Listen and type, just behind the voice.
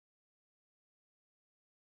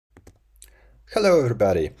Hello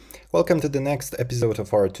everybody, welcome to the next episode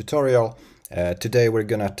of our tutorial. Today we're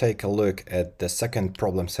gonna take a look at the second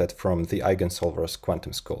problem set from the Eigensolvers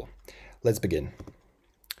Quantum School. Let's begin.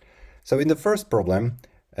 So in the first problem,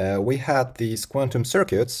 we had these quantum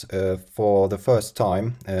circuits for the first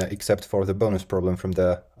time, except for the bonus problem from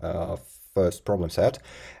the first problem set,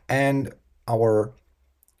 and our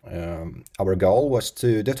goal was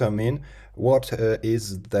to determine what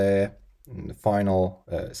is the final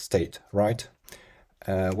state, right?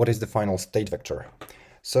 What is the final state vector?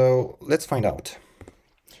 So let's find out.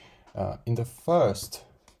 In the first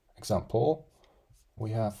example, we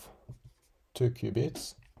have two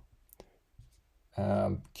qubits.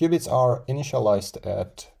 Qubits are initialized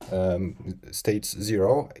at states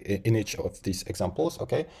 0 in each of these examples,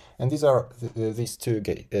 okay? And these are these two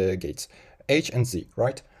gates, H and Z,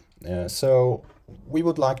 right? So we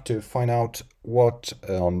would like to find out what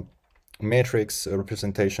matrix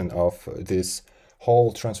representation of this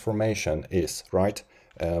whole transformation is, right?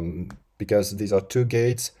 Because these are two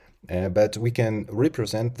gates, but we can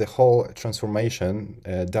represent the whole transformation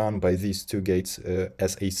done by these two gates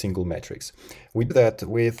as a single matrix. We do that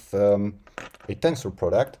with a tensor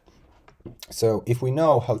product. So if we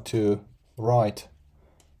know how to write,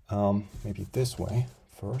 maybe this way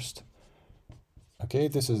first. Okay,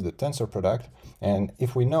 this is the tensor product. And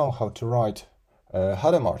if we know how to write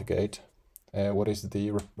Hadamard gate, what is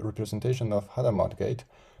the representation of Hadamard gate?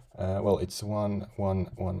 Well, it's 1, 1,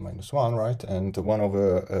 1 minus 1, right? And 1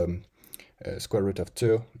 over square root of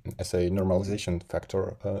 2 as a normalization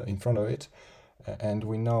factor in front of it. And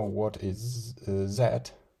we know what is Z.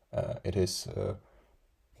 It is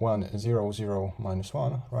 1, 0, 0, minus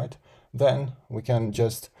 1, right? Then we can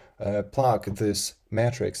just plug this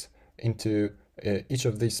matrix into each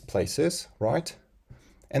of these places, right?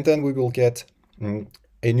 And then we will get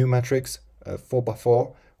a new matrix 4 by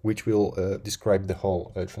 4, which will describe the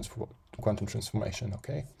whole quantum transformation,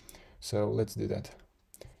 okay? So let's do that.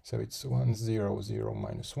 So it's 1, 0, 0,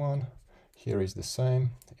 minus 1. Here is the same,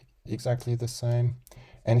 exactly the same.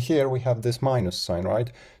 And here we have this minus sign,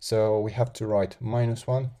 right? So we have to write minus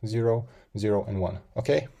 1, 0, 0, and 1,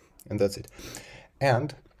 okay? And that's it.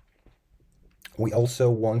 And we also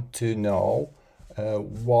want to know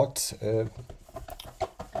what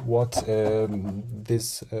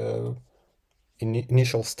this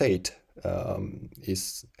initial state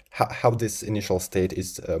is, how this initial state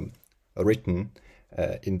is written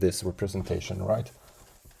in this representation, right?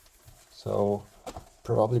 So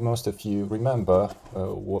probably most of you remember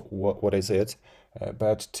what is it,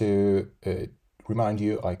 but to remind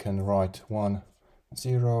you, I can write 1,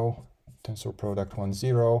 0, tensor product 1,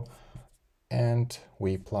 0, and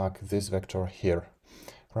we plug this vector here,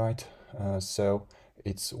 right? So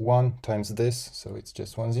it's 1 times this, so it's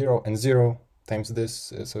just 1, 0, and 0 times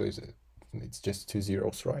this, so it's just 2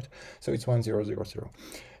 zeros, right? So it's 1, 0, 0, 0.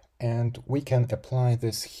 And we can apply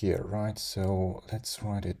this here, right? So let's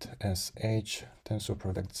write it as H tensor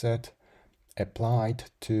product Z applied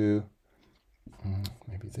to,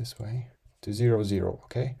 maybe this way, to 0, 0,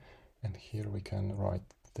 okay? And here we can write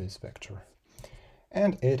this vector.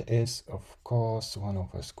 And it is, of course, 1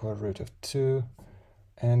 over square root of 2.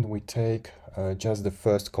 And we take just the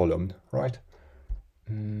first column, right?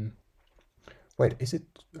 Wait, is it?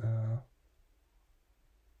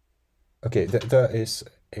 Okay, there is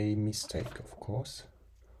a mistake, of course.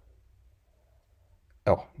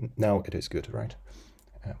 Oh, now it is good, right?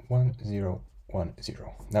 1, 0, 1,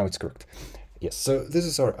 0. Now it's correct. Yes, so this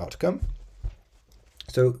is our outcome.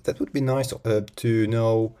 So that would be nice to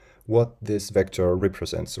know what this vector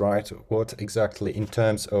represents, right? What exactly in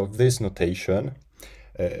terms of this notation,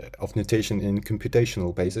 of notation in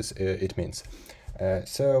computational basis, it means.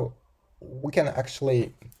 So we can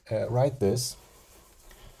actually write this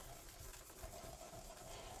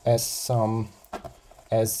as some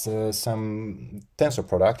tensor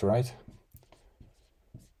product, right?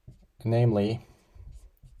 Namely,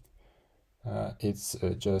 it's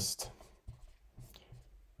just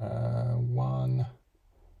 1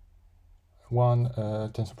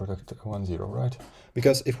 tensor product 1, 0, right?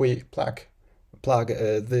 Because if we plug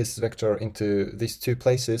this vector into these two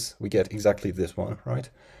places, we get exactly this one,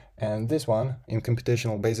 right? And this one, in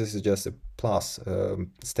computational basis, is just a plus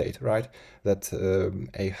state, right? That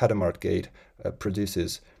a Hadamard gate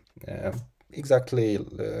produces exactly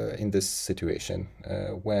in this situation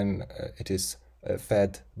when it is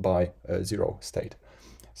fed by a 0 state.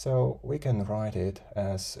 So we can write it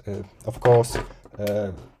as, of course,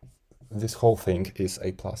 this whole thing is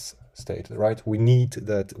a plus state, right? We need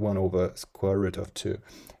that 1 over square root of 2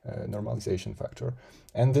 normalization factor.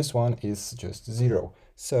 And this one is just 0.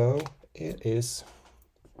 So it is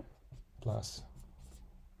plus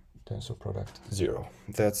tensor product 0.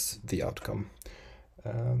 That's the outcome.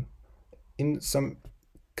 In some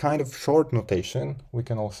kind of short notation, we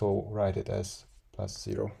can also write it as plus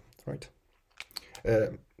 0, right?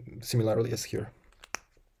 Similarly as here.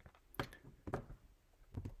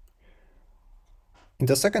 In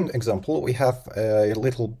the second example, we have a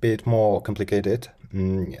little bit more complicated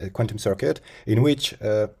quantum circuit in which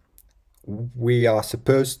we are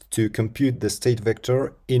supposed to compute the state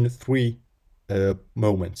vector in 3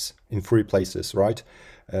 moments, in 3 places, right?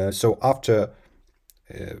 So after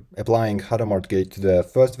applying Hadamard gate to the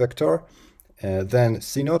first vector, then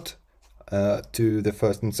C0 to the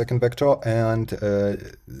first and second vector, and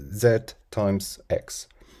Z times X.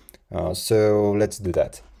 So let's do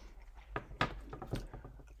that.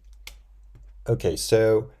 Okay,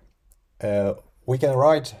 so we can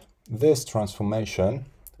write this transformation,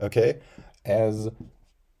 okay, as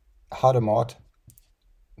Hadamard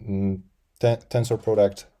tensor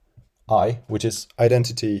product I, which is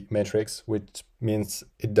identity matrix, which means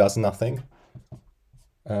it does nothing.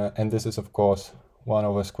 And this is, of course, 1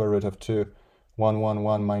 over square root of 2, 1, 1,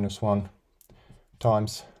 1, minus 1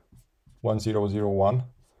 times 1, 0, 0, 1.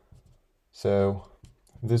 So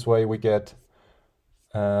this way we get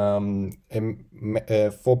a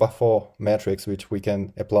 4x4 matrix, which we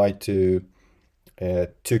can apply to a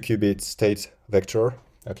 2-qubit state vector.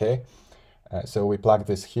 Okay, so we plug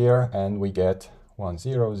this here and we get 1,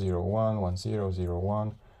 0, 0, 1, 1, 0, 0,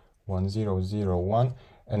 1, 1, 0, 0, 1.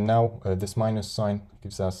 And now this minus sign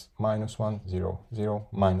gives us minus 1, 0, 0,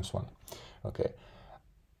 minus 1. Okay,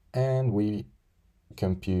 and we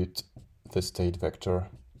compute the state vector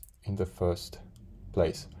in the first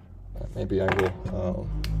place. Maybe I will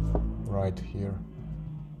write here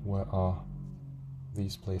where are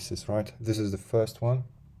these places, right? This is the first one,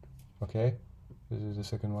 okay, this is the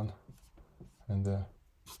second one, and the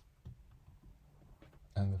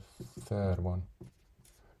third one.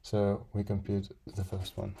 So we compute the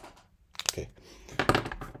first one, okay,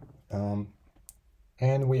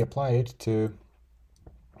 and we apply it to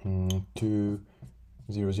 2,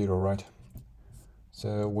 0, 0, right?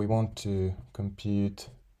 So we want to compute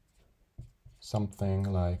something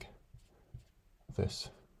like this.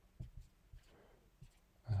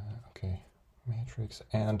 Okay, matrix,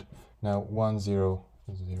 and now 1, 0,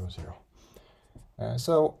 0, 0.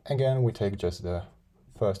 So again, we take just the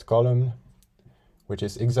first column, which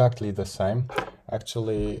is exactly the same.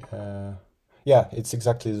 Actually, yeah, it's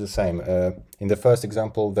exactly the same. In the first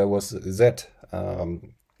example, there was Z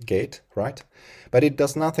gate, right? But it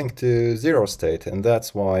does nothing to 0 state, and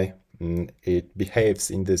that's why it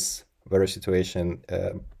behaves in this very situation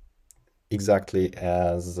exactly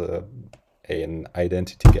as an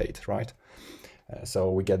identity gate, right?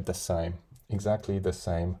 So we get the same, exactly the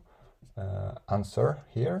same answer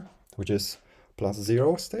here, which is plus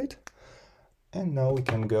 0 state. And now we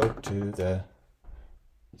can go to the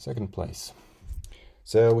second place.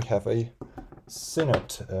 So we have a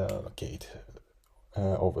CNOT gate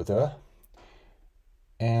over there.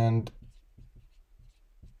 And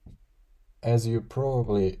as you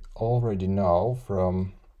probably already know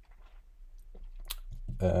from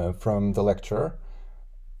the lecture,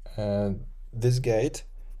 this gate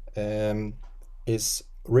is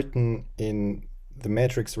written in the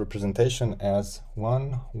matrix representation as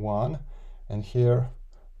 1, 1, and here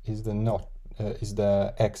is the not is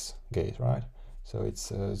the X gate, right? So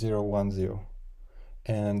it's 0, 1, 0,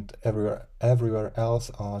 and everywhere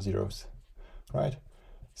else are zeros, right?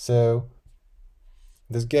 So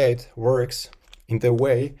this gate works in the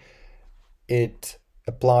way it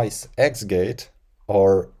applies X gate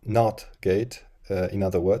or NOT gate, in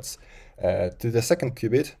other words, to the second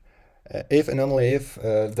qubit, if and only if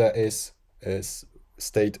there is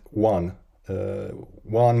state 1.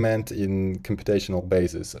 1 meant in computational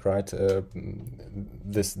basis, right?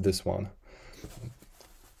 This one.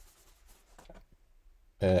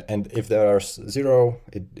 And if there's 0,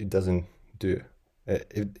 it doesn't do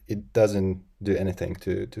it doesn't do anything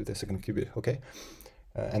to the second qubit. Okay,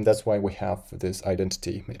 and that's why we have this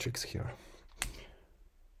identity matrix here.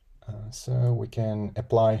 So we can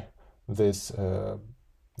apply this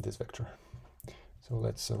this vector. So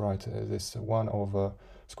let's write this 1 over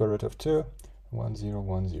square root of 2, 1, 0,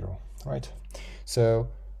 1, 0, right? So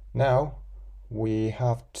now we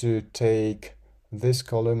have to take this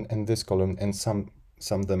column and sum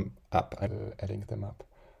them up. I'm adding them up.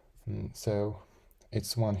 So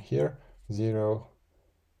it's 1 here, 0,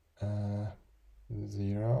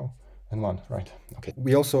 0, and 1, right? Okay.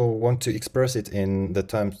 We also want to express it in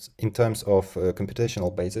terms of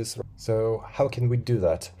computational basis. So how can we do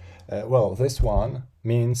that? Well, this one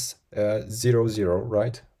means 0, 0,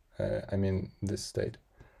 right? I mean this state.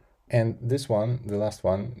 And this one, the last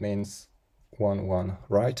one, means 1, 1,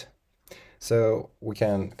 right? So we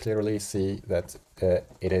can clearly see that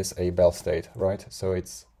it is a Bell state, right? So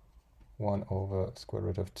it's 1 over square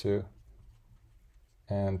root of 2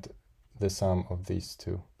 and the sum of these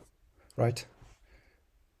two, right?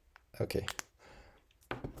 Okay.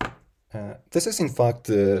 This is in fact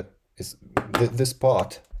this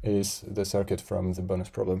part is the circuit from the bonus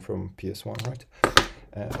problem from PS1, right?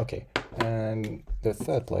 Okay, and the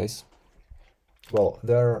third place, well,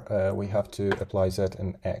 there we have to apply Z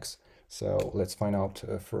and X. So let's find out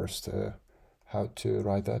first how to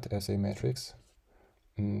write that as a matrix.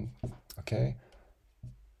 Okay,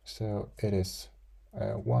 so it is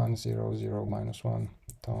 1, 0, 0, minus 1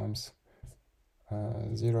 times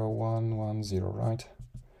 0, 1, 1, 0, right?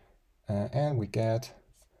 And we get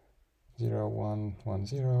 0, 1, 1,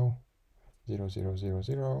 0, 0, 0, 0,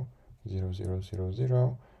 0, 0, 0, 0,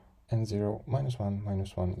 0, and 0, minus 1,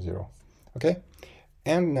 minus 1, 0. Okay,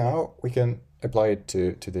 and now we can apply it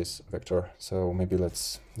to this vector. So maybe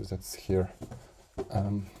let's here.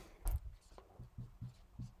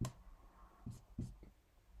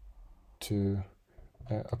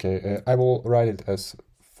 I will write it as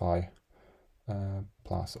phi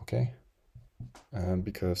plus, okay?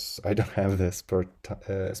 Because I don't have the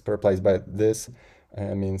spare place, but this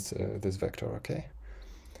means this vector, okay?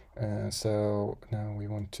 So now we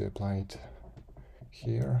want to apply it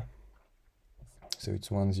here. So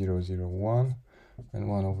it's 1, 0, 0, 1, and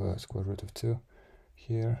 1 over square root of 2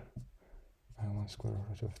 here, and 1 square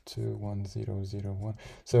root of 2, 1, 0, 0, 1.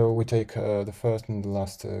 So we take the first and the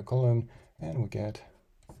last column, and we get,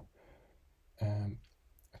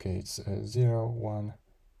 okay, it's 0, 1,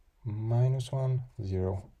 minus 1,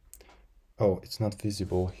 0. Oh, it's not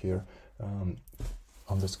visible here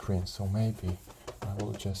on the screen, so maybe I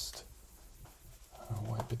will just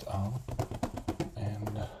wipe it out.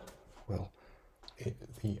 And, well,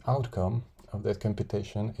 the outcome of that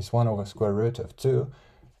computation is 1 over square root of 2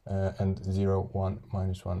 and 0, 1,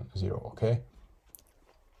 minus 1, 0, okay?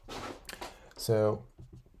 So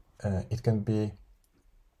it can be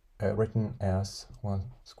written as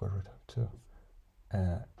 1 square root of 2.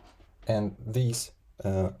 And these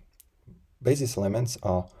basis elements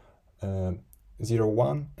are 0,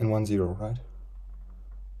 1 and 1, 0, right?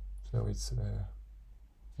 So it's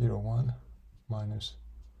 0, 1 minus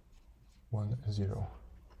 1, 0.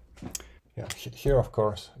 Yeah, here, of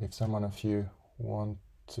course, if someone of you want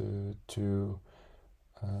to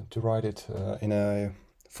write it in a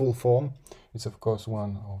full form, it's of course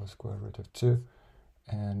 1 over square root of 2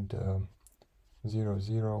 and 0,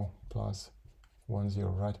 0 plus 1,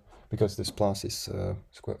 0, right? Because this plus is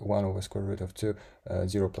 1 over square root of 2,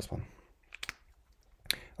 0 plus 1.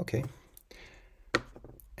 Okay.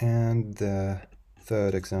 And the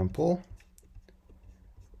third example.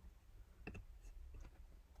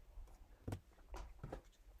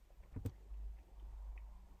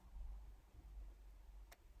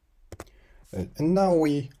 And now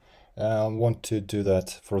we want to do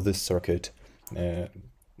that for this circuit.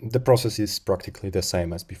 The process is practically the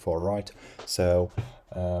same as before, right? So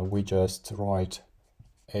we just write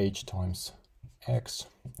H times X,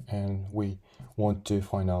 and we want to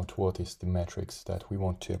find out what is the matrix that we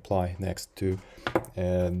want to apply next to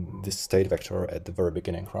this state vector at the very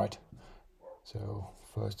beginning, right? So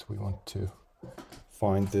first we want to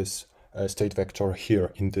find this state vector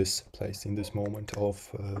here in this place, in this moment of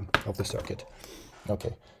the circuit.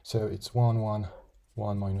 Okay, so it's 1, 1,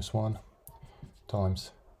 1 minus 1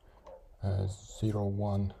 times 0,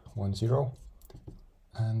 1, 1, 0,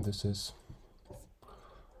 and this is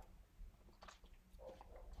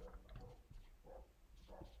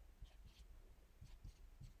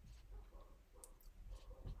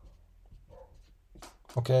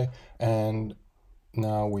okay, and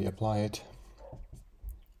now we apply it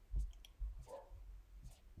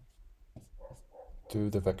to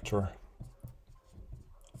the vector.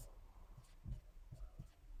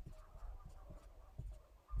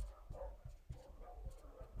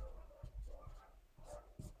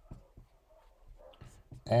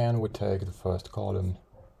 And we take the first column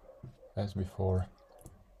as before,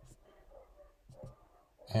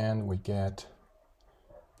 and we get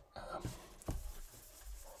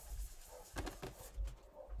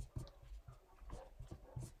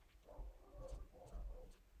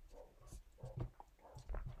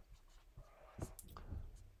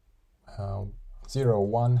uh, 0,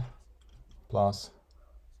 1 plus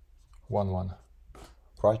 1, 1,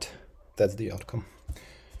 right? That's the outcome.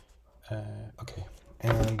 Okay,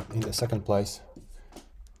 and in the second place,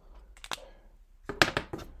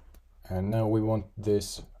 and now we want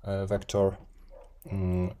this vector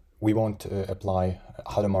we won't apply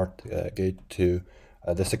Hadamard gate to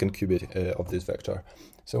the second qubit of this vector.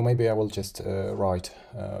 So maybe I will just write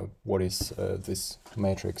what is this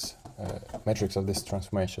matrix of this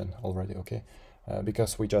transformation already, okay?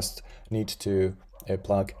 Because we just need to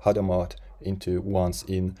plug Hadamard into once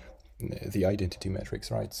in the identity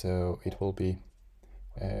matrix, right? So it will be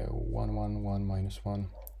 1, 1, 1, minus 1,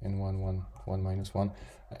 and 1, 1, 1, minus 1.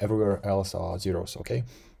 Everywhere else are zeros, okay?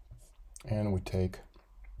 And we take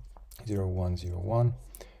 0, 1, 0, 1.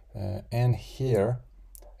 And here,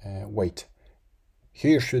 wait,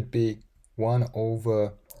 here should be 1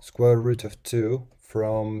 over square root of 2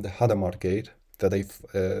 from the Hadamard gate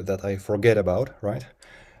that I forget about, right?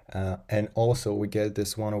 And also we get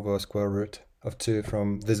this 1 over square root of 2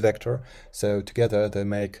 from this vector. So together they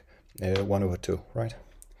make 1 over 2, right?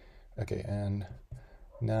 Okay, and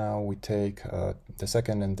now we take the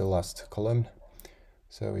second and the last column.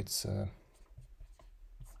 So it's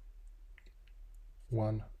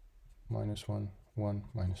 1, minus 1, 1,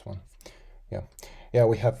 minus 1. Yeah,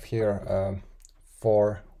 we have here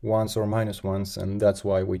 4 ones or minus ones, and that's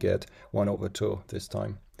why we get 1 over 2 this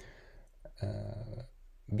time.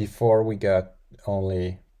 Before we got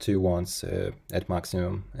only 2 ones at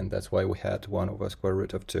maximum, and that's why we had 1 over square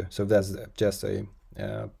root of 2. So that's just a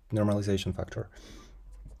normalization factor.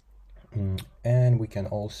 And we can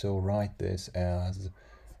also write this as,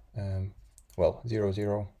 well, 0,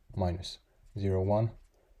 0, minus 0, 1,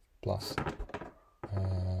 plus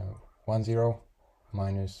 1, 0,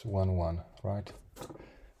 minus 1, 1, right?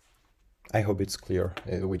 I hope it's clear.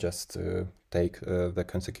 We just take the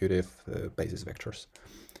consecutive basis vectors.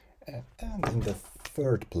 And in the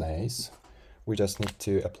third place, we just need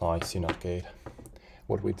to apply CNOT gate,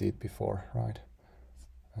 what we did before, right?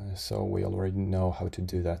 So we already know how to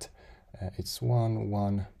do that. It's 1,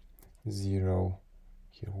 1, 0,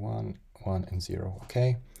 here 1, 1, and 0,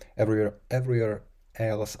 okay? Everywhere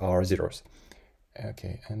else are zeros.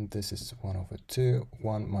 Okay, and this is 1 over 2,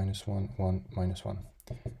 1, minus 1, 1, minus 1.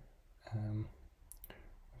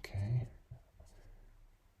 Okay.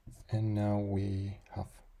 And now we have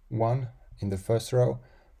 1 in the first row,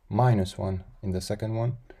 minus 1 in the second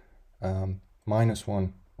one, minus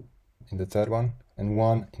 1 in the third one, and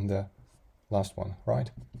 1 in the last one,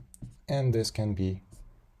 right? And this can be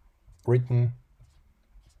written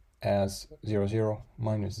as 0, 0,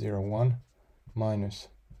 minus 0, 1, minus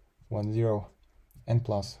 1, 0, and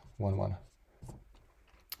plus 1, 1.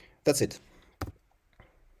 That's it.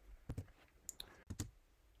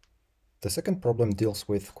 The second problem deals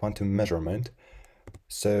with quantum measurement.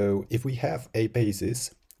 So if we have a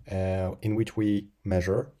basis in which we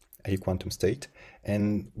measure a quantum state,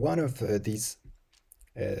 and one of these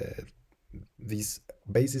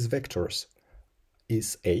basis vectors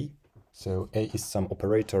is A, so A is some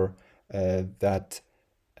operator that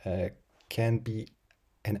can be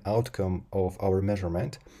an outcome of our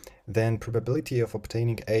measurement, then probability of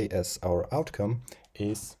obtaining A as our outcome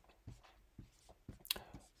is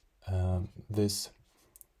this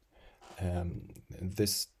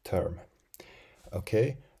term,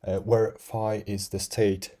 okay, where phi is the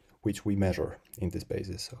state which we measure in this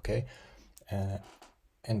basis, okay,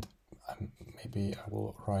 and maybe I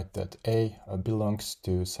will write that A belongs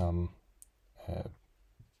to some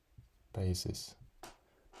basis,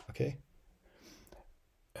 okay,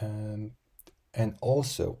 and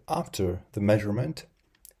also after the measurement,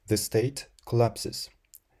 the state collapses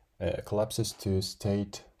to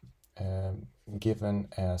state given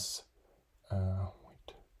as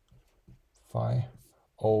phi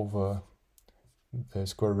over the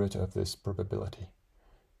square root of this probability,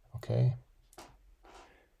 okay?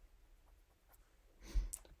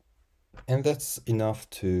 And that's enough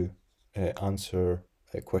to answer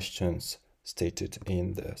questions stated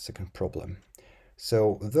in the second problem.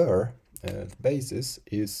 So there, the basis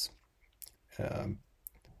is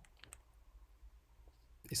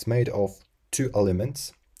made of 2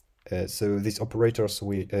 elements. So these operators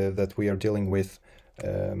that we are dealing with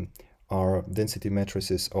are density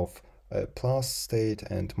matrices of plus state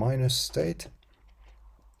and minus state,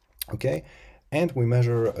 okay, and we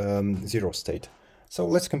measure 0 state. So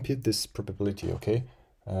let's compute this probability, okay?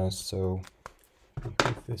 So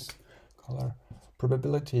with this color,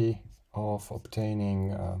 probability of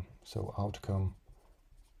obtaining so outcome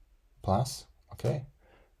plus, okay.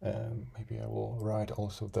 Maybe I will write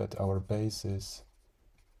also that our basis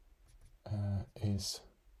is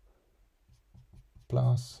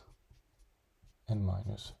plus and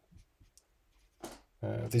minus.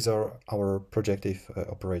 These are our projective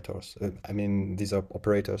operators. I mean, these are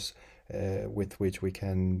operators with which we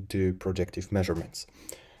can do projective measurements.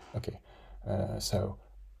 Okay, so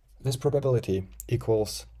this probability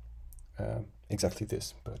equals exactly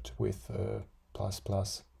this, but with plus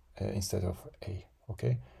plus instead of a,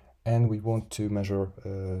 okay? And we want to measure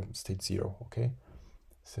state 0, okay?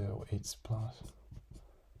 So it's plus.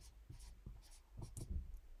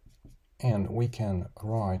 And we can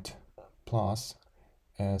write plus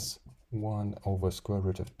as 1 over square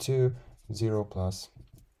root of 2, 0 plus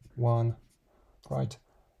 1, right?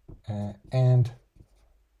 And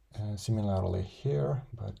similarly here,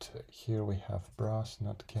 but here we have brass,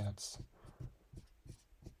 not cats,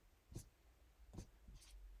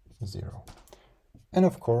 0. And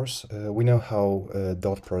of course, we know how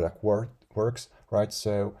dot product works, right?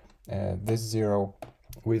 So this 0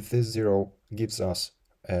 with this 0 gives us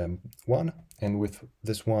 1, and with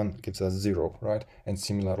this 1 gives us 0, right? And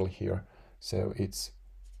similarly here. So it's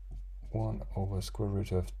 1 over square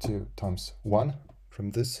root of 2 times 1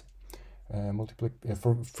 from this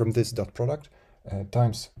from this dot product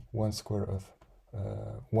times 1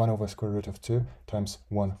 over square root of 2 times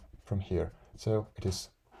 1 from here. So it is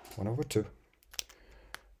 1 over 2.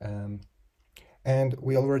 And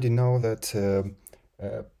we already know that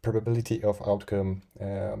probability of outcome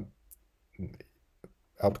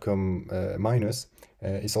minus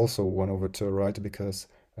is also 1 over 2, right? Because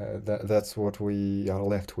that's what we are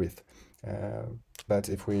left with. But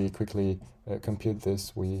if we quickly compute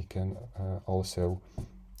this, we can also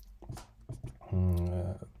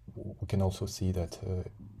see that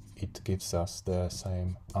it gives us the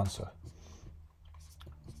same answer,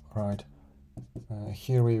 right?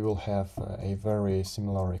 Here we will have a very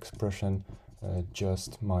similar expression,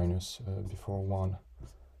 just minus before 1.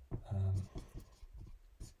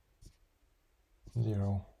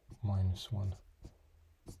 0 minus 1.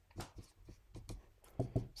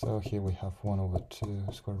 So here we have 1 over 2,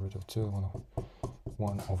 square root of 2,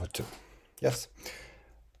 1 over 2. Yes.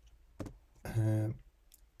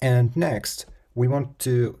 And next, we want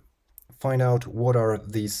to find out what are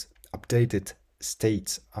these updated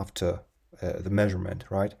states after the measurement,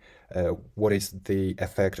 right? What is the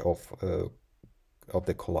effect of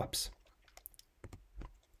the collapse?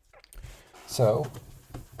 So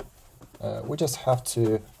we just have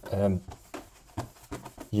to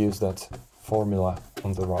use that formula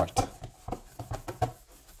on the right.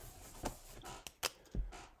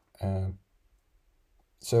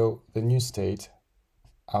 So the new state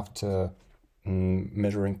after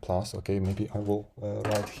measuring plus, okay, maybe I will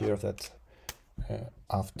write here that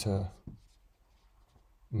after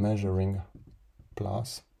measuring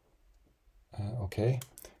plus, okay,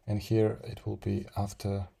 and here it will be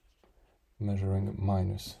after measuring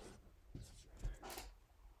minus.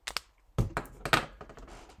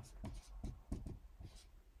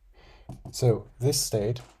 So this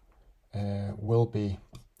state will be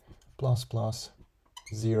plus plus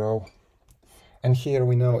 0, and here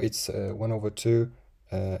we know it's 1 over 2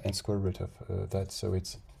 and square root of that, so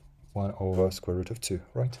it's 1 over square root of 2,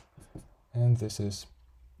 right? And this is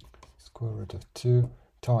square root of 2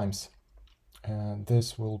 times, and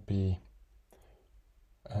this will be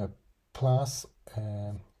plus,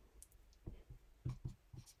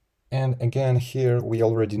 and again here we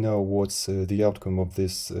already know what's the outcome of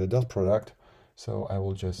this dot product, so I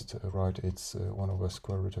will just write it's 1 over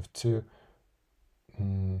square root of 2,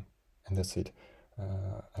 and that's it.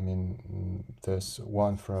 I mean, there's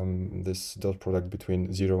 1 from this dot product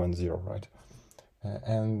between 0 and 0, right?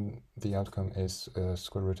 And the outcome is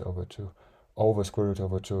square root over 2. Over square root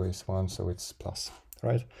over 2 is 1, so it's plus,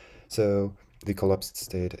 right? So the collapsed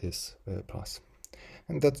state is plus.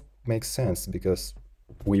 And that makes sense because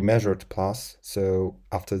we measured plus, so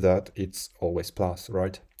after that it's always plus,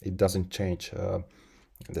 right? It doesn't change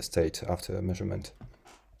the state after the measurement.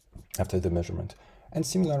 And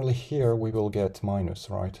similarly here we will get minus,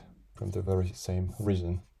 right? From the very same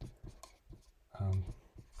reason.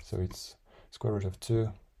 So it's square root of 2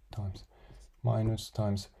 times minus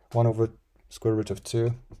times 1 over square root of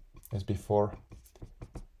 2 as before,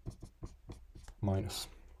 minus.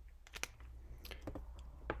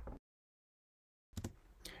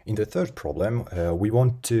 In the third problem, we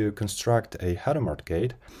want to construct a Hadamard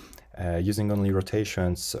gate using only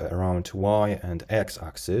rotations around y and x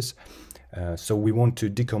axis. So we want to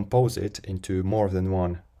decompose it into more than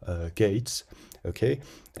one gates, okay?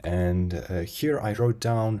 And here I wrote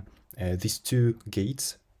down these two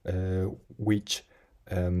gates which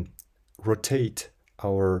rotate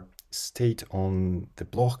our state on the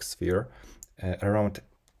Bloch sphere around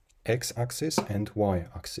x-axis and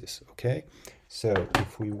y-axis, okay? So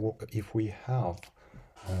if we have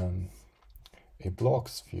a Bloch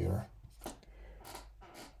sphere,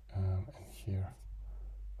 and here,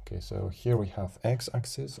 okay, so here we have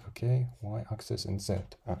x-axis, okay, y-axis and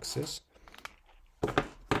z-axis.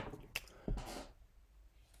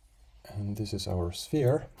 and this is our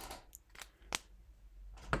sphere.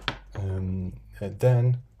 And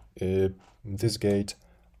then this gate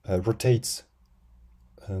rotates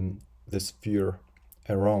the sphere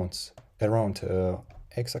around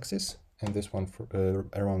x-axis, and this one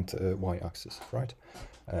around y-axis, right?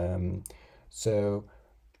 So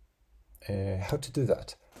how to do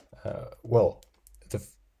that? Well, the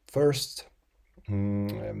first,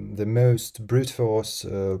 the most brute force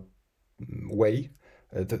way,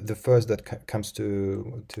 the first that comes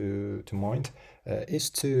to mind is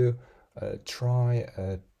to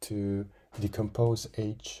try to decompose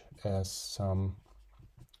H as some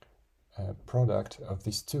product of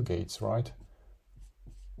these two gates, right?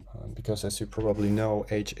 Because as you probably know,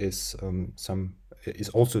 H is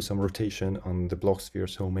also some rotation on the Bloch sphere,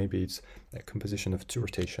 so maybe it's a composition of two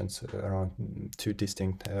rotations around two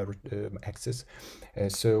distinct axes.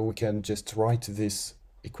 So we can just write this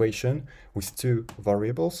equation with two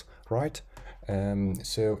variables, right?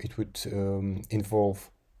 So it would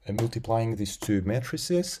involve multiplying these two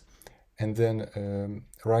matrices and then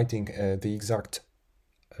writing the exact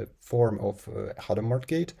form of Hadamard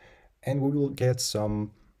gate, and we will get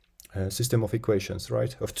some system of equations,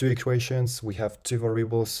 right? Of two equations, we have two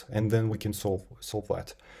variables, and then we can solve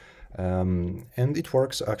that. And it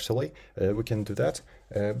works actually. We can do that,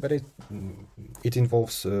 but it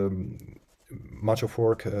involves much of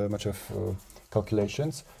work, much of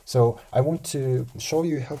calculations. So I want to show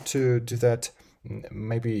you how to do that,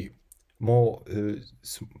 maybe more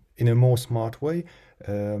in a more smart way,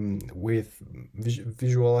 with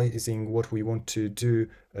visualizing what we want to do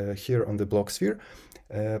here on the Bloch sphere.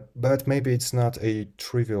 But maybe it's not a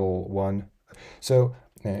trivial one. So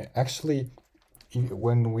actually,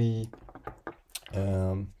 when we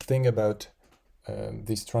think about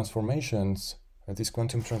these transformations, these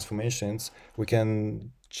quantum transformations, we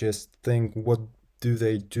can just think, what do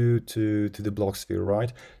they do to the Bloch sphere,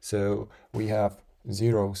 right? So we have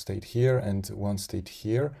 0 state here and 1 state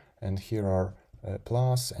here, and here are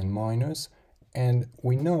plus and minus, and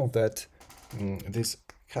we know that this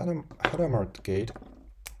Hadamard gate,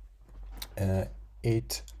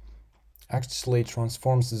 it actually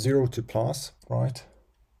transforms 0 to plus, right,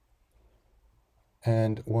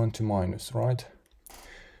 and 1 to minus, right?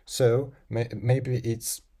 So maybe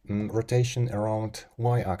it's rotation around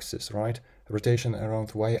y-axis, right? Rotation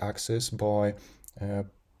around y-axis by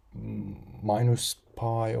minus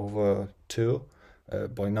pi over 2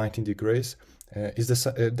 by 19 degrees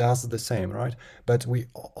does the same, right? But we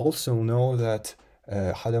also know that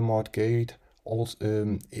Hadamard gate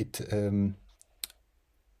also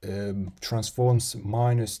transforms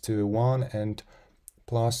minus to 1 and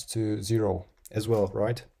plus to 0 as well,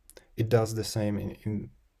 right? It does the same in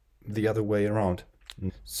the other way around.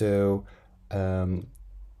 So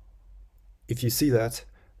if you see that,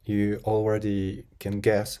 you already can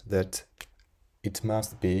guess that it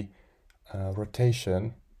must be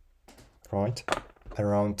rotation, right,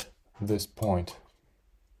 around this point.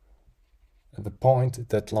 The point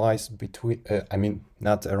that lies between, I mean,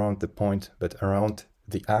 not around the point, but around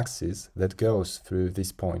the axis that goes through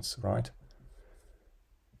these points, right?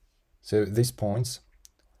 So these points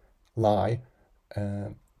lie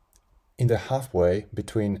in the halfway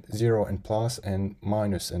between 0 and plus and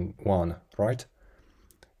minus and 1, right?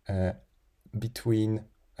 Between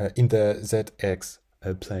in the zx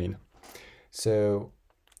plane. So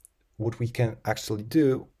what we can actually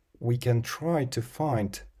do, we can try to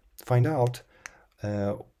find out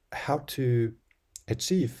how to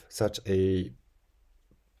achieve such a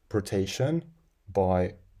rotation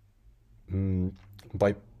by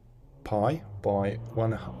pi, by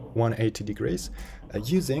 180 degrees,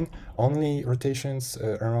 using only rotations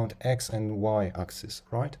around x and y axis,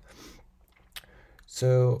 right?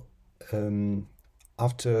 So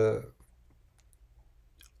after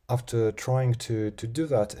trying to do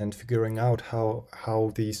that and figuring out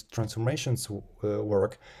how these transformations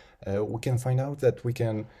work, we can find out that we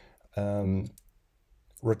can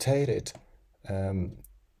rotate it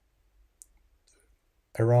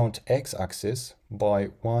around x-axis by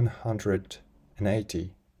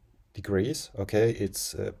 180 degrees, okay,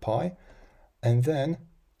 it's pi, and then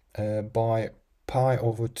by pi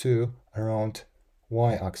over 2 around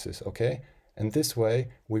y-axis, okay, and this way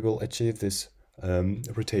we will achieve this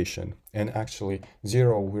rotation, and actually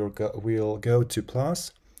 0 will go to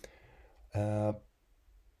plus,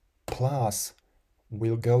 plus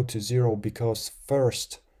will go to 0 because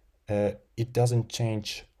first it doesn't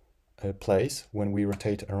change place when we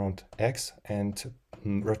rotate around x, and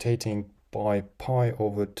rotating by pi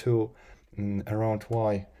over 2 around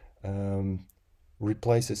y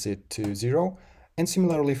replaces it to 0, And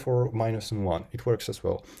similarly for minus and 1, it works as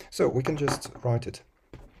well. So we can just write it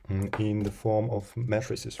in the form of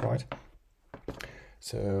matrices, right?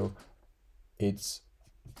 So it's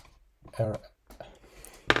R,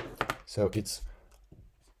 so it's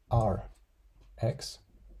Rx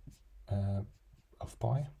of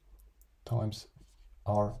pi times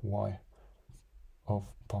Ry of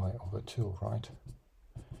pi over 2, right?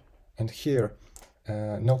 And here,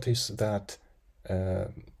 notice that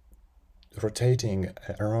rotating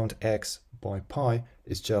around x by pi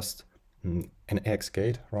is just an x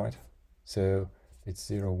gate, right? So it's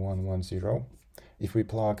 0, 1, 1, 0. If we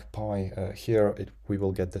plug pi here, we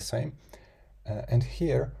will get the same. And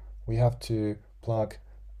here we have to plug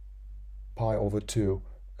pi over 2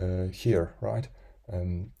 here, right?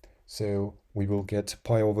 So we will get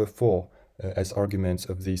pi over 4 as arguments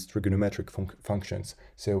of these trigonometric functions.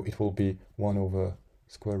 So it will be 1 over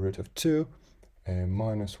square root of 2,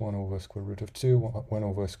 minus 1 over square root of 2, 1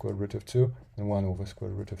 over square root of 2, and 1 over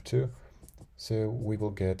square root of 2. So we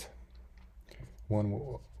will get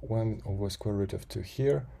 1 over square root of 2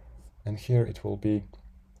 here, and here it will be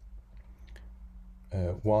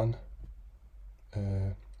 1,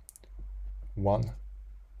 1,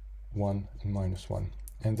 and minus 1.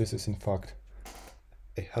 And this is in fact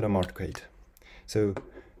a Hadamard gate. So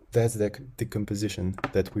that's the decomposition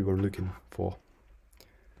that we were looking for.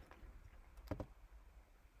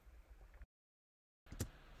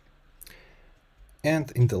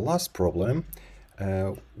 And in the last problem,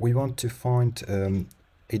 we want to find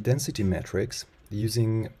a density matrix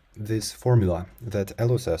using this formula that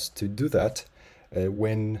allows us to do that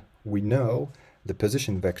when we know the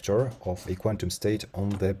position vector of a quantum state on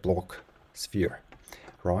the Bloch sphere,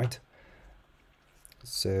 right?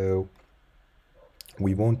 So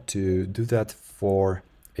we want to do that for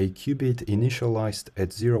a qubit initialized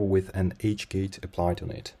at 0 with an H gate applied on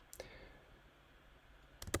it.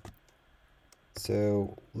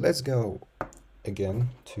 So let's go again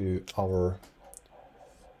to our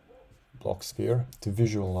Bloch sphere to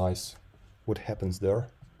visualize what happens there.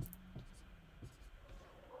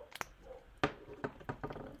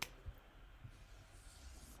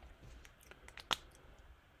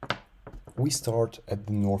 We start at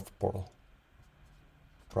the North Pole,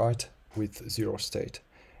 right, with 0 state,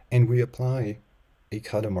 and we apply a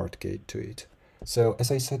Hadamard gate to it. So as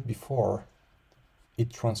I said before,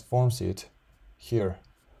 it transforms it here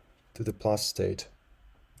to the plus state,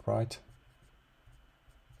 right?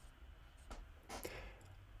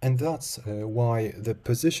 And that's why the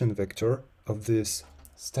position vector of this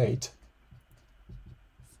state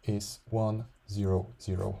is 1, 0,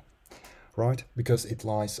 0, right? Because it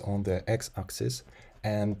lies on the x-axis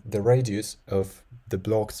and the radius of the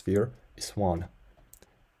Bloch sphere is 1.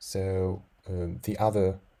 So the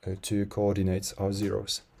other two coordinates are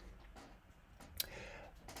zeros.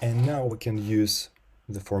 And now we can use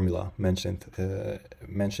the formula mentioned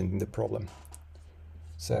in the problem.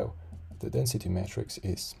 So the density matrix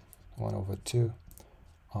is 1 over 2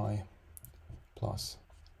 I plus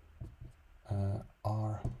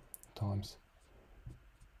R times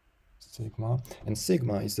sigma. And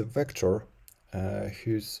sigma is the vector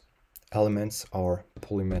whose elements are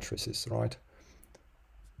polymatrices, right?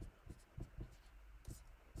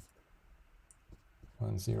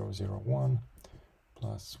 1, 0, 0, 1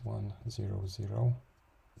 plus 1, 0, 0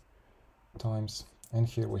 times, and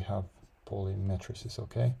here we have polymatrices,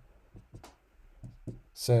 okay?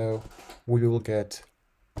 So we will get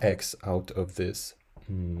x out of this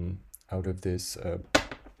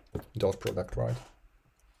dot product, right?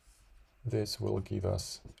 This will give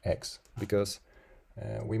us x because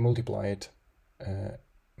we multiply it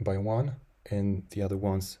by 1 and the other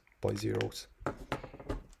ones by zeros.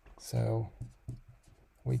 So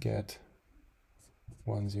we get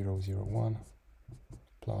 1, 0, 0, 1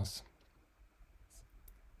 plus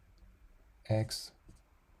x,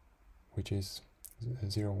 which is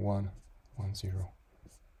 0, 1, 1, 0.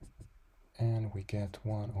 And we get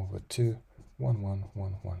 1 over 2, 1, 1,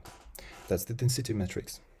 1, 1. That's the density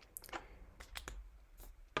matrix.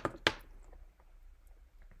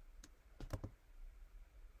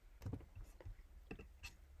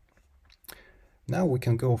 Now we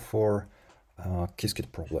can go for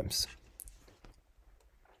Qiskit problems.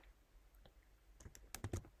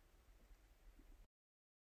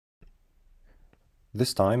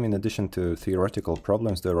 This time, in addition to theoretical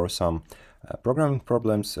problems, there are some programming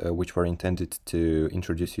problems which were intended to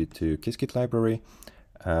introduce you to Qiskit library.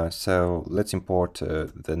 So let's import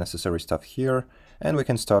the necessary stuff here, and we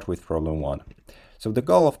can start with problem 1. So the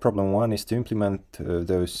goal of problem 1 is to implement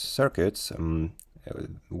those circuits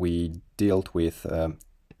we dealt with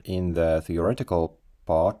in the theoretical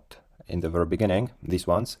part in the very beginning, these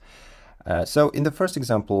ones. So in the first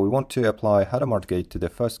example, we want to apply Hadamard gate to the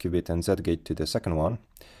first qubit and Z gate to the second one.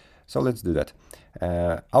 So let's do that.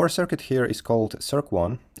 Our circuit here is called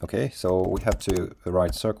circ1. Okay, so we have to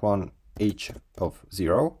write circ1 H of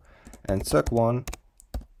 0 and circ1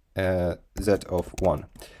 Z of 1.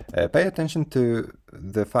 Pay attention to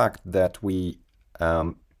the fact that we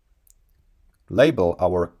label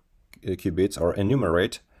our qubits or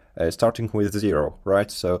enumerate starting with 0,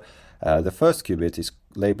 right? So the first qubit is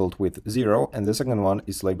labeled with 0 and the second one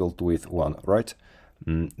is labeled with 1, right?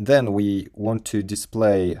 Then we want to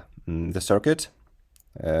display the circuit.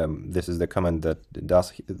 This is the command that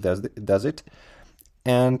does it.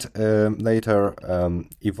 And later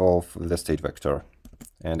evolve the state vector,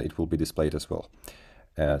 and it will be displayed as well.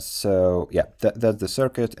 So yeah, that's the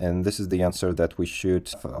circuit, and this is the answer that we should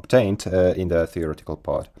have obtained in the theoretical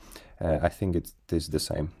part. I think it is the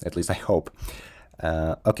same, at least I hope.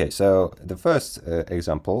 Okay, so the first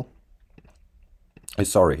example,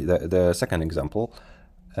 the second example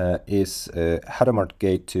is Hadamard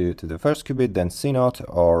gate to the first qubit, then C0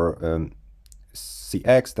 or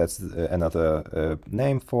CX, that's another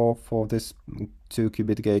name for this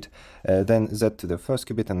 2-qubit gate, then Z to the first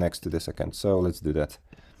qubit and X to the second. So let's do that.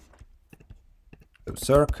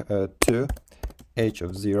 Circ 2 H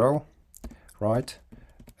of 0, right?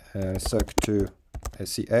 Circ 2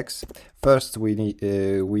 CX. First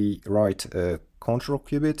we write control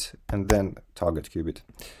qubit and then target qubit.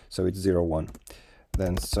 So it's 0, 1.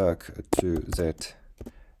 Then circ 2 Z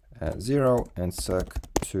 0 and circ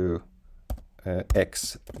 2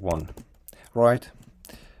 X1, right?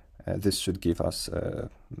 This should give us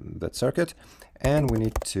that circuit, and we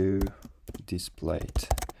need to display it.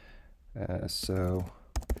 So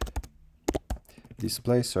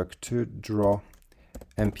display circ2 draw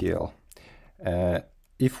MPL.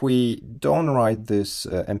 If we don't write this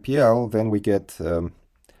MPL, then we get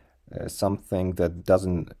something that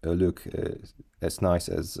doesn't look as nice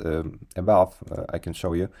as above. I can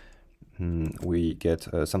show you. We get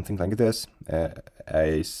something like this,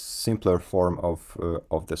 a simpler form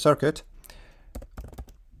of the circuit.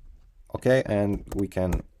 Okay, and we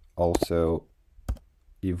can also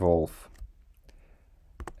evolve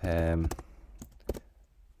the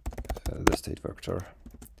state vector.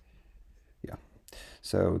 Yeah,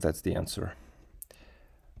 so that's the answer.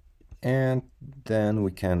 And then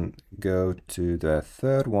we can go to the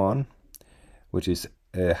third one, which is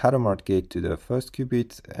Hadamard gate to the first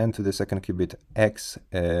qubit and to the second qubit X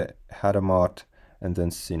Hadamard and then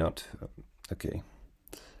C0. Okay.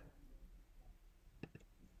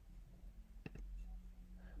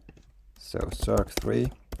 So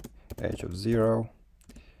circ3 H of 0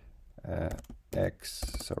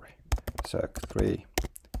 circ3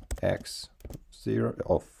 X 0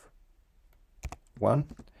 of 1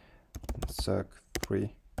 circ3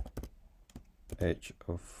 H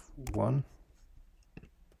of 1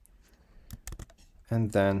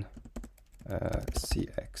 and then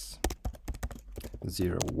CX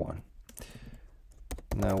 0, 1.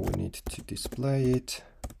 Now we need to display it.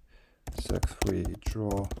 Circ3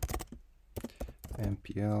 draw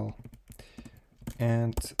MPL,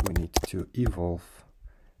 and we need to evolve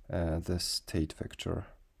the state vector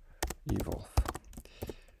evolve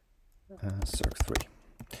circ3.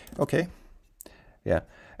 Okay, yeah,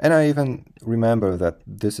 and I even remember that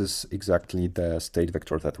this is exactly the state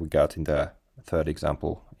vector that we got in the third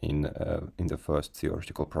example in the first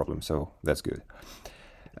theoretical problem, so that's good.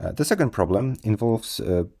 The second problem involves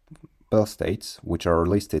Bell states, which are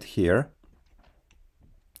listed here.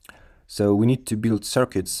 So we need to build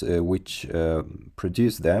circuits which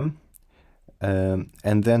produce them,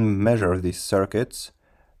 and then measure these circuits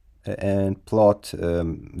and plot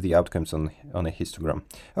the outcomes on a histogram.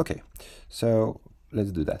 Okay, so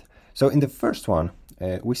let's do that. So in the first one,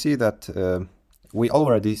 we see that we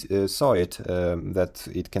already saw it, that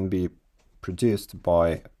it can be produced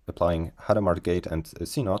by applying Hadamard gate and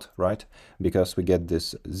C0, right? Because we get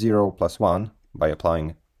this 0 plus 1 by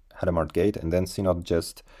applying Hadamard gate, and then C0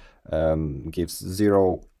 just gives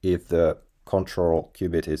 0 if the control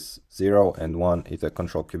qubit is 0 and 1 if the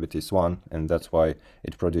control qubit is 1, and that's why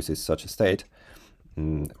it produces such a state,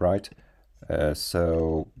 right?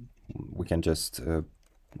 So we can just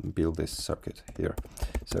build this circuit here.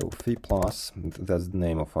 So phi plus, that's the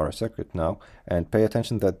name of our circuit now, and pay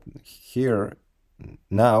attention that here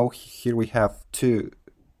we have two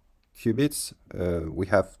qubits. We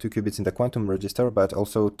have two qubits in the quantum register, but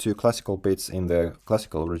also two classical bits in the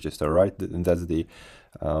classical register, right? And that's the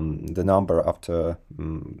number after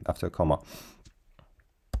comma.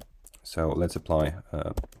 So let's apply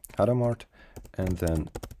Hadamard and then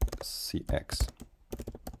CX.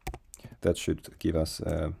 that should give us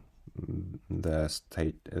the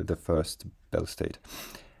state, the first bell state.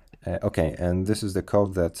 Okay, and this is the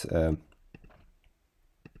code that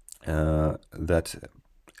that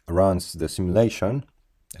runs the simulation.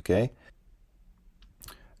 Okay,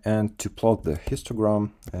 and to plot the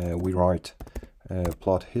histogram, we write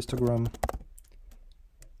plot histogram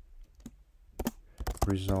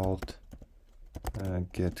result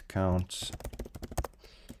get counts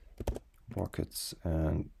brackets,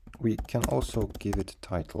 and we can also give it a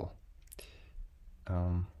title.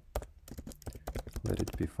 Let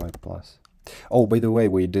it be 5+. Oh, by the way,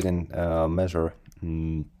 we didn't measure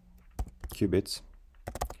qubits,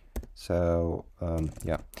 so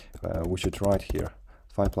yeah, we should write here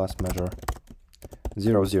 5+ measure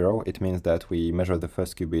 0, 0. It means that we measure the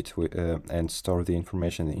first qubit and store the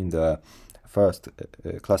information in the first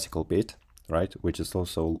classical bit, right, which is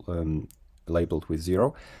also labeled with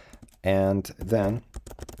 0, and then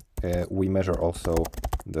we measure also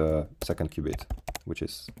the second qubit, which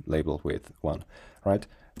is labeled with 1, right?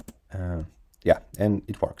 Yeah, and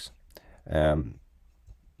it works.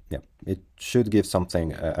 Yeah, it should give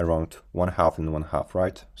something around 1/2 and 1/2,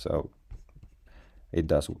 right? So it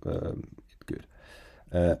does it good.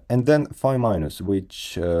 And then phi minus,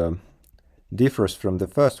 which differs from the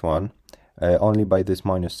first one only by this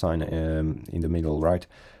minus sign in the middle, right?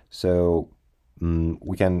 So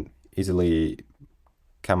we can easily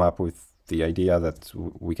come up with the idea that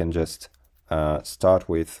we can just start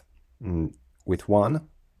with 1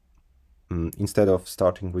 instead of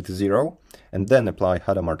starting with 0, and then apply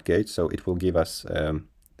Hadamard gate, so it will give us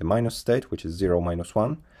the minus state, which is 0 minus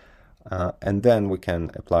 1, and then we can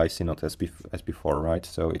apply CNOT as before, right?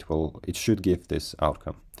 So it should give this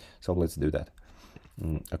outcome. So let's do that.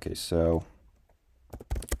 Okay, so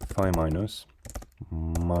phi minus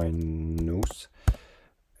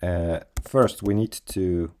first we need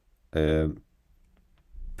to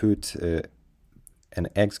put an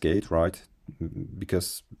X gate, right?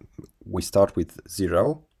 Because we start with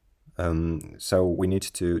 0, so we need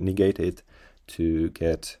to negate it to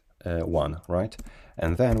get 1, right?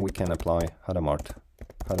 And then we can apply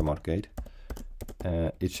Hadamard gate.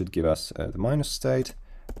 It should give us the minus state,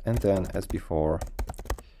 and then as before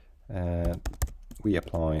we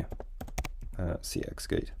apply CX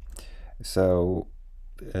gate. So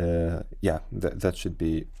yeah, that should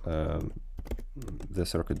be the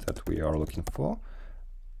circuit that we are looking for.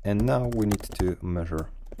 And now we need to measure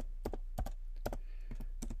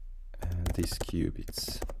these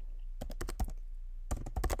qubits.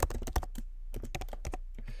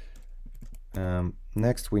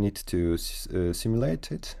 Next we need to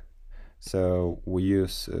simulate it. So we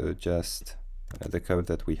use just the code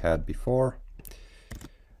that we had before.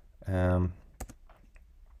 And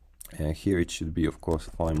here it should be, of course,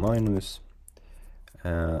 phi minus.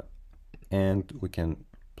 And we can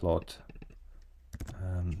plot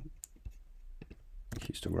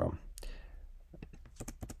histogram.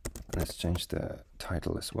 Let's change the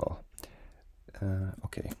title as well.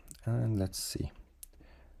 Okay, and let's see.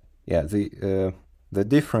 Yeah, the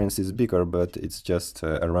difference is bigger, but it's just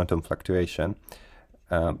a random fluctuation.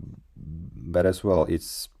 But as well,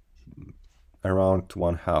 it's around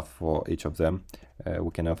 1/2 for each of them.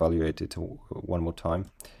 We can evaluate it one more time.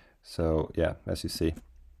 So yeah, as you see,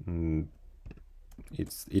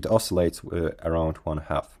 it oscillates around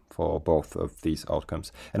 1/2 for both of these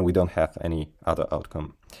outcomes, and we don't have any other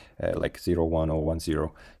outcome like 0, 1 or 1,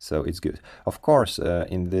 0, so it's good. Of course,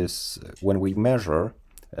 in this, when we measure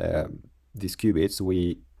these qubits,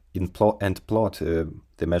 we plot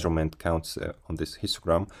the measurement counts on this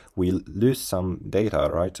histogram, we lose some data,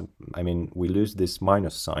 right? I mean, we lose this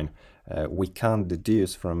minus sign. We can't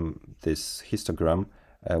deduce from this histogram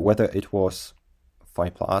whether it was phi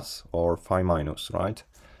plus or phi minus, right?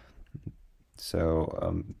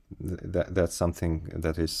 So that's something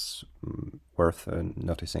that is worth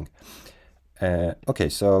noticing. Okay,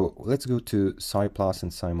 so let's go to psi plus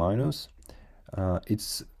and psi minus.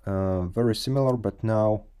 It's very similar, but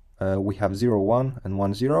now we have 0, 1 and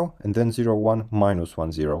 1, 0, and then 0, 1 minus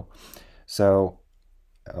 1, 0. So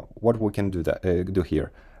what we can do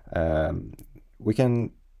here? We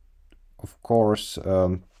can, of course,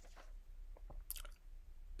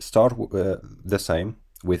 start the same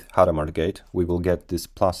with Hadamard gate. We will get this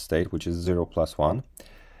plus state, which is 0 plus 1,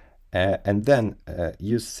 and then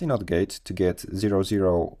use CNOT gate to get 0,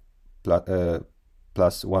 0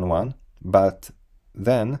 plus 1, 1, but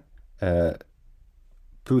then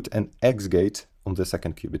put an X gate on the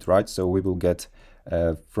second qubit, right? So we will get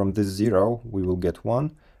from this 0 we will get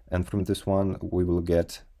 1, and from this one we will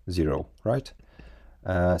get 0, right?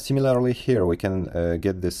 Similarly here we can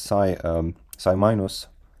get this psi minus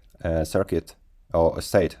circuit or a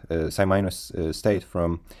state, psi minus state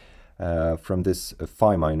from this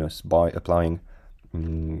phi minus by applying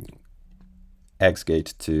X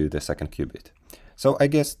gate to the second qubit. So I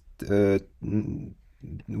guess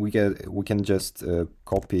we can just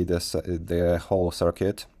copy this the whole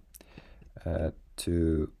circuit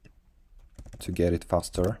to get it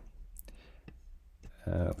faster.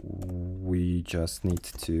 We just need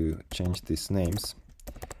to change these names,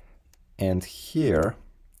 and here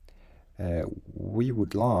we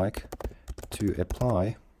would like to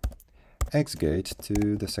apply X gate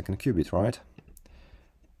to the second qubit, right?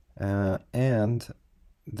 And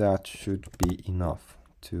that should be enough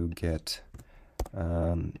to get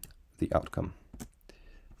the outcome.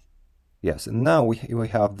 Yes, and now we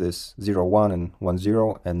have this 0, 1 and 1,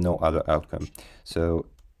 0 and no other outcome. So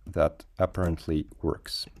that apparently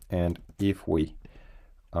works. And if we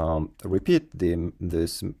repeat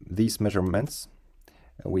these measurements,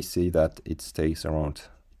 we see that it stays around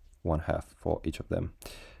 1/2 for each of them.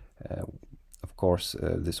 Of course,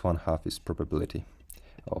 this 1/2 is probability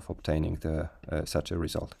of obtaining such a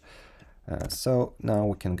result. So now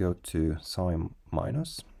we can go to psi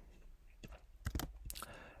minus.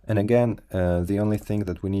 And again, the only thing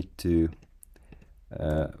that we need to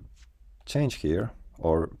change here,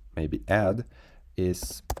 or maybe add,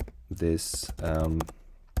 is this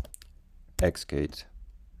X gate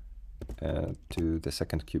to the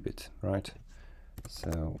second qubit, right?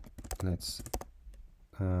 So let's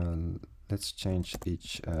change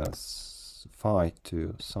each phi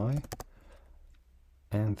to psi,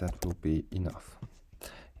 and that will be enough.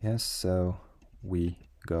 Yes, so we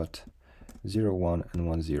got 0, 1 and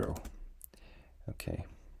 1, 0. Okay.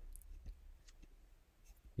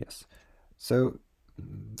 Yes. So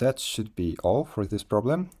that should be all for this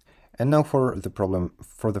problem. And now for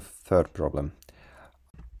the third problem.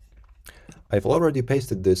 I've already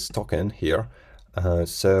pasted this token here.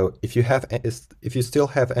 So if you still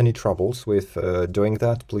have any troubles with doing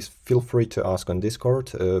that, please feel free to ask on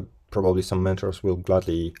Discord. Probably some mentors will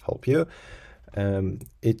gladly help you.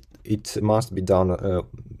 It must be done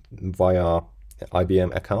via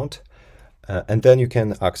IBM account, and then you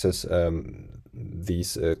can access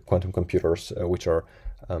these quantum computers, which are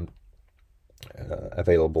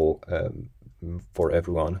available for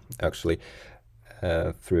everyone, actually,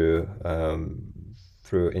 through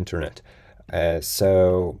internet.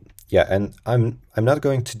 So yeah, and I'm not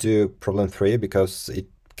going to do problem 3 because it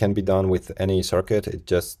can be done with any circuit. It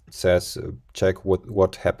just says check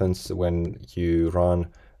what happens when you run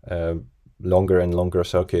longer and longer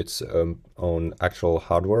circuits on actual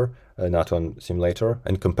hardware, not on simulator,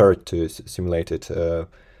 and compare it to simulated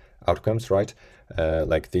outcomes, right?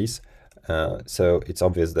 Like these. So it's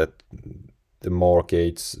obvious that the more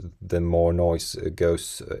gates, the more noise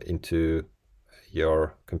goes into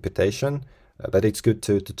your computation, but it's good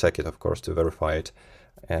to check it, of course, to verify it.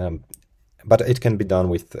 But it can be done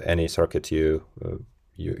with any circuit you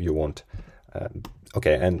want.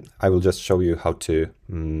 Okay, and I will just show you how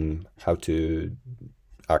to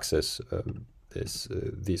access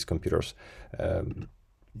these computers.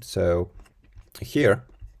 So here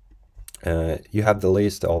you have the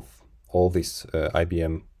list of all these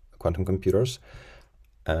IBM quantum computers.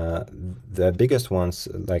 The biggest ones,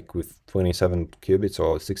 like with 27 qubits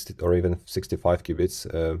or 60 or even 65 qubits,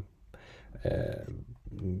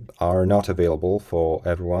 are not available for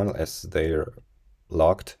everyone as they're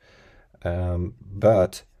locked.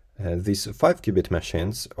 But these 5-qubit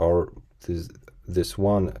machines, or this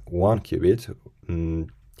one qubit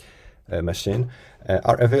machine,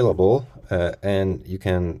 are available, and you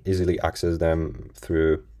can easily access them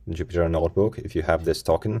through Jupyter Notebook if you have this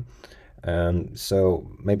token.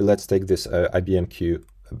 So maybe let's take this IBM Q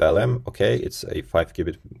Bellem. Okay, it's a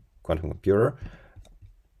 5-qubit quantum computer.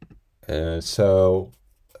 So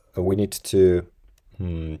we need to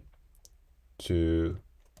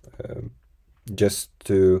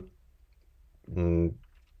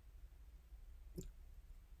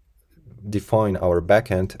define our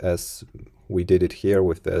backend as we did it here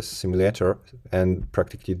with the simulator, and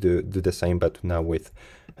practically do the same, but now with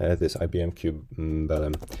this IBM Q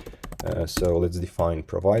Bellem. So let's define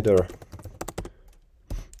provider,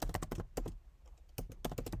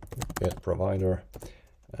 get provider,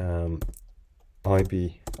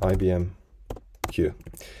 IBM Q,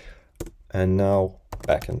 and now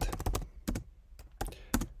backend,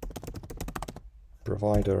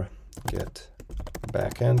 provider get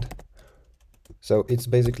backend. So it's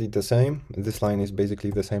basically the same. This line is basically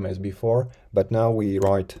the same as before, but now we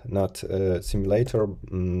write not simulator,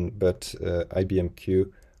 but IBM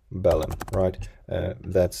Q Bellem, right?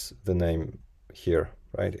 That's the name here,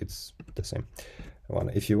 right? It's the same. one.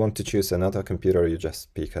 If you want to choose another computer, you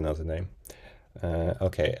just pick another name.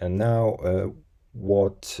 Okay, and now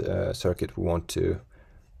what circuit we want to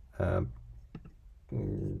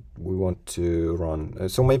run.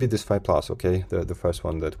 So maybe this 5 plus, okay, the first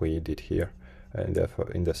one that we did here in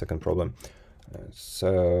the second problem.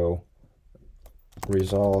 So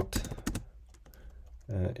result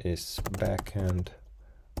is backend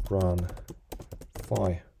run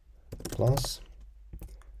 5 plus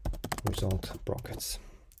result brackets.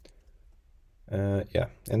 Yeah,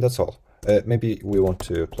 and that's all. Maybe we want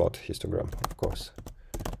to plot histogram, of course,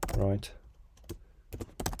 right?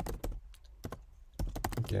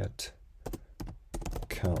 Get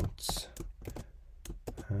counts,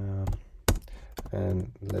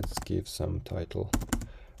 and let's give some title,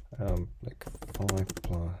 like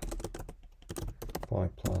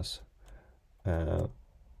 5 plus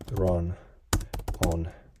run on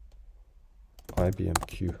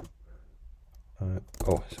IBMQ.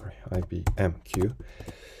 IBMQ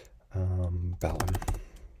Balm.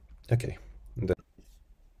 Okay.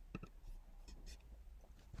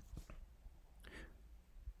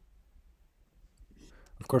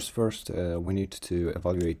 Of course, first we need to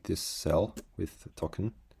evaluate this cell with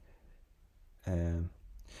token.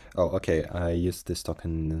 Oh, okay, I used this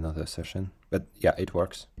token in another session, but yeah, it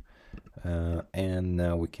works. And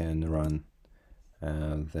now we can run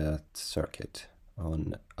that circuit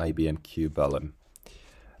on IBMQ Balm.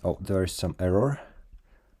 Oh, there is some error.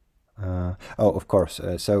 Oh, of course.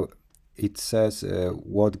 So it says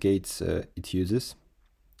what gates it uses,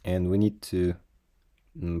 and we need to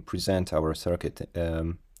present our circuit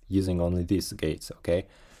using only these gates, okay?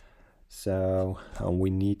 So we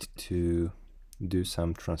need to do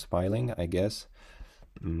some transpiling, I guess.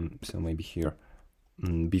 So maybe here,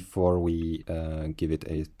 before we give it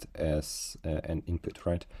as an input,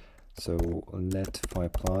 right? So let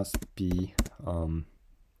 5 plus be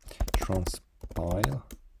transpile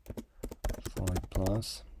 5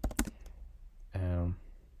 plus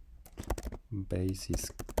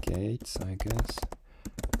basis gates, I guess.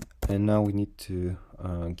 And now we need to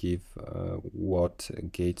give what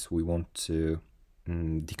gates we want to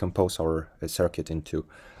decompose our circuit into,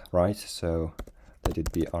 right? So let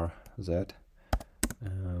it be RZ,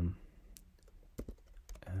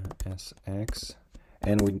 SX,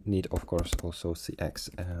 and we need, of course, also CX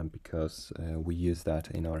because we use that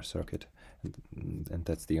in our circuit, and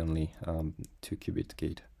that's the only 2-qubit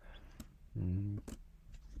gate.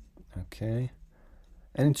 Okay,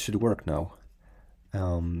 and it should work now.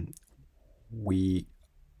 We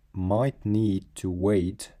might need to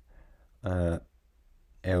wait a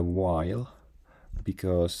while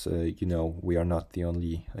because you know, we are not the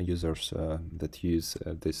only users that use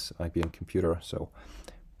this IBM computer, so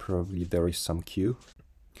probably there is some queue.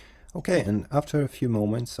 Okay, and after a few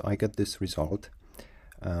moments I get this result.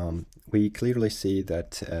 We clearly see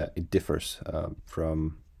that it differs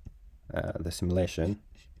from the simulation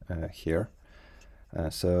here.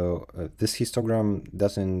 So this histogram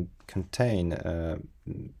doesn't contain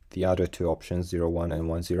the other two options, 0, 1 and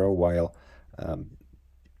 1, 0, while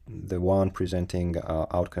the one presenting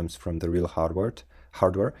outcomes from the real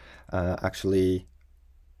hardware actually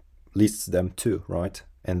lists them too, right?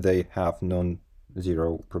 And they have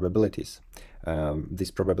non-zero probabilities.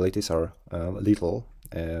 These probabilities are low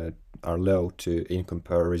in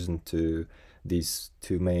comparison to these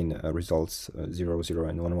two main results, 0, 0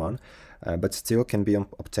 and 1, 1, but still can be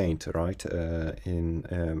obtained, right,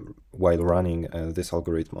 while running this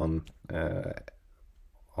algorithm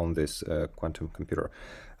on this quantum computer.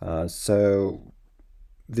 So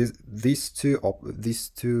these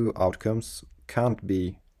two outcomes can't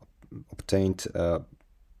be obtained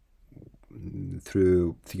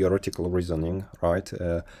through theoretical reasoning, right?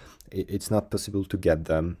 It's not possible to get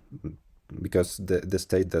them because the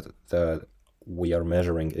state that we are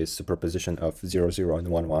measuring is superposition of 0, 0 and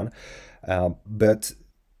 1, 1. But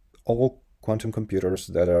all quantum computers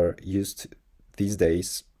that are used these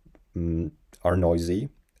days are noisy,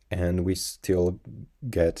 and we still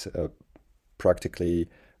get practically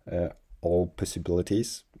all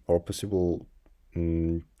possibilities or possible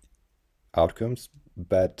outcomes,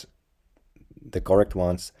 but the correct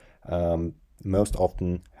ones most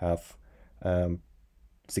often have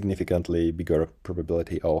significantly bigger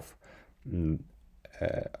probability of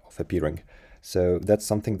appearing. So that's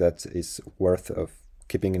something that is worth of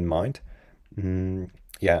keeping in mind.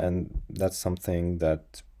 Yeah, and that's something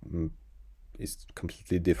that is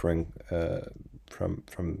completely different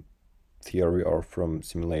from theory or from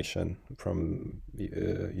simulation, from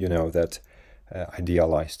you know, that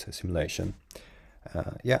idealized simulation.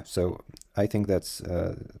 Yeah, so I think that's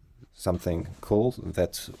something cool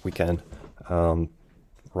that we can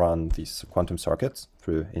run these quantum circuits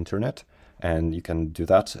through internet, and you can do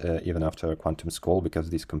that even after quantum school, because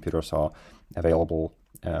these computers are available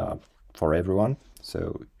for everyone.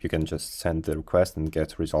 So you can just send the request and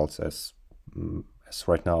get results as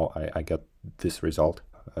right now I get this result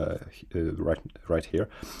right here.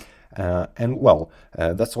 And well,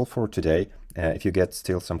 that's all for today. If you get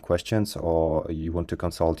still some questions or you want to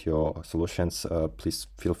consult your solutions, please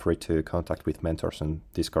feel free to contact with mentors on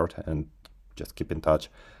Discord and just keep in touch,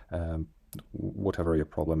 whatever your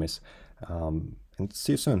problem is. And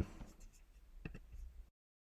see you soon.